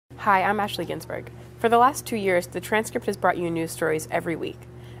Hi, I'm Ashley Ginsberg. For the last 2 years, the Transcript has brought you news stories every week,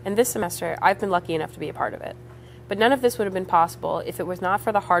 and this semester, I've been lucky enough to be a part of it. But none of this would have been possible if it was not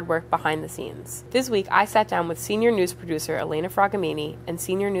for the hard work behind the scenes. This week, I sat down with senior news producer Elena Fragamini and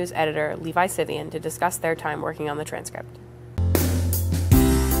senior news editor Levi Sivian to discuss their time working on the Transcript.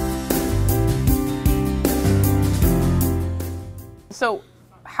 So,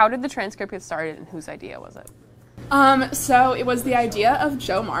 how did the Transcript get started and whose idea was it? So it was the idea of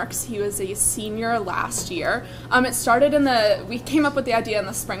Joe Marks. He was a senior last year. It started we came up with the idea in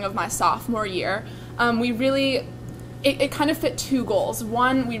the spring of my sophomore year. It kind of fit two goals.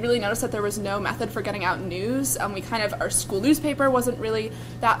 One, we really noticed that there was no method for getting out news. Our school newspaper wasn't really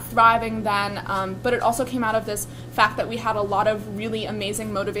that thriving then, but it also came out of this fact that we had a lot of really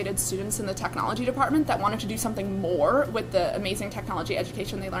amazing, motivated students in the technology department that wanted to do something more with the amazing technology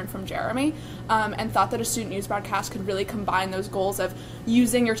education they learned from Jeremy, and thought that a student news broadcast could really combine those goals of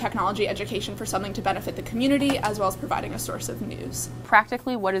using your technology education for something to benefit the community, as well as providing a source of news.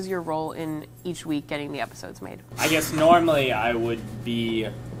 Practically, what is your role in each week getting the episodes made? I guess normally I would be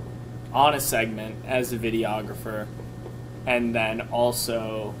on a segment as a videographer and then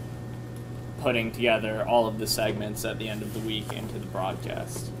also putting together all of the segments at the end of the week into the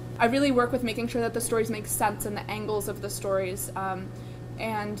broadcast. I really work with making sure that the stories make sense and the angles of the stories.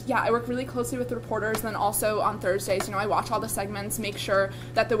 I work really closely with the reporters, and then also on Thursdays, I watch all the segments, make sure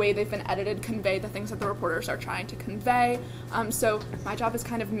that the way they've been edited convey the things that the reporters are trying to convey. So my job is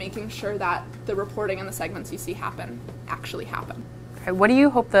kind of making sure that the reporting and the segments you see actually happen. Okay, what do you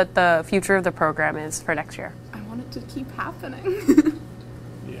hope that the future of the program is for next year? I want it to keep happening.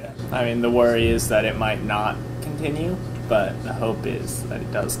 Yeah. The worry is that it might not continue, but the hope is that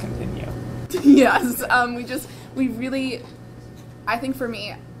it does continue. Yes, I think for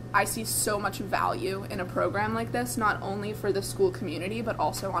me, I see so much value in a program like this, not only for the school community, but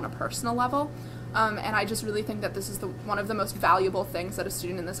also on a personal level. And I just really think that this is one of the most valuable things that a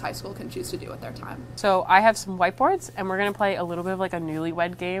student in this high school can choose to do with their time. So I have some whiteboards, and we're going to play a little bit of like a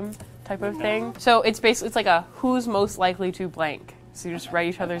newlywed game type of thing. So it's like a who's most likely to blank. So you just write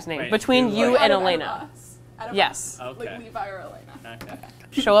each other's name. Between you and Elena. Yes. Okay. Like Levi or Elena. Okay.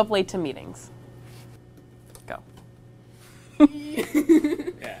 Show up late to meetings. Go.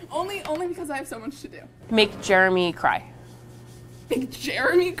 Yeah. Only because I have so much to do. Make Jeremy cry. Make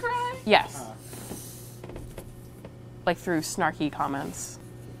Jeremy cry? Yes. Like through snarky comments.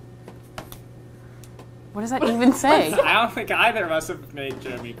 What does that even say? I don't think either of us have made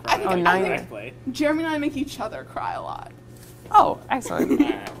Jeremy cry. Neither. Jeremy and I make each other cry a lot. Oh, excellent.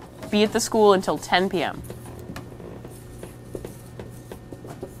 Be at the school until 10 p.m.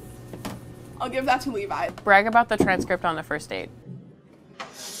 I'll give that to Levi. Brag about the Transcript on the first date.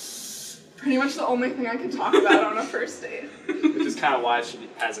 Pretty much the only thing I can talk about on a first date. Which is kind of why she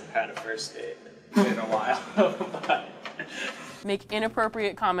hasn't had a first date in a while. Make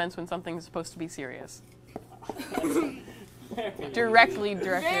inappropriate comments when something's supposed to be serious. Directly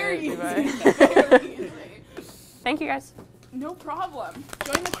Very Levi. easy. Very easy. Thank you, guys. No problem.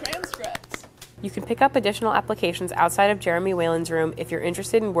 Join the Transcript. You can pick up additional applications outside of Jeremy Whalen's room if you're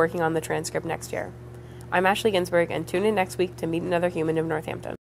interested in working on the Transcript next year. I'm Ashley Ginsberg, and tune in next week to meet another human of Northampton.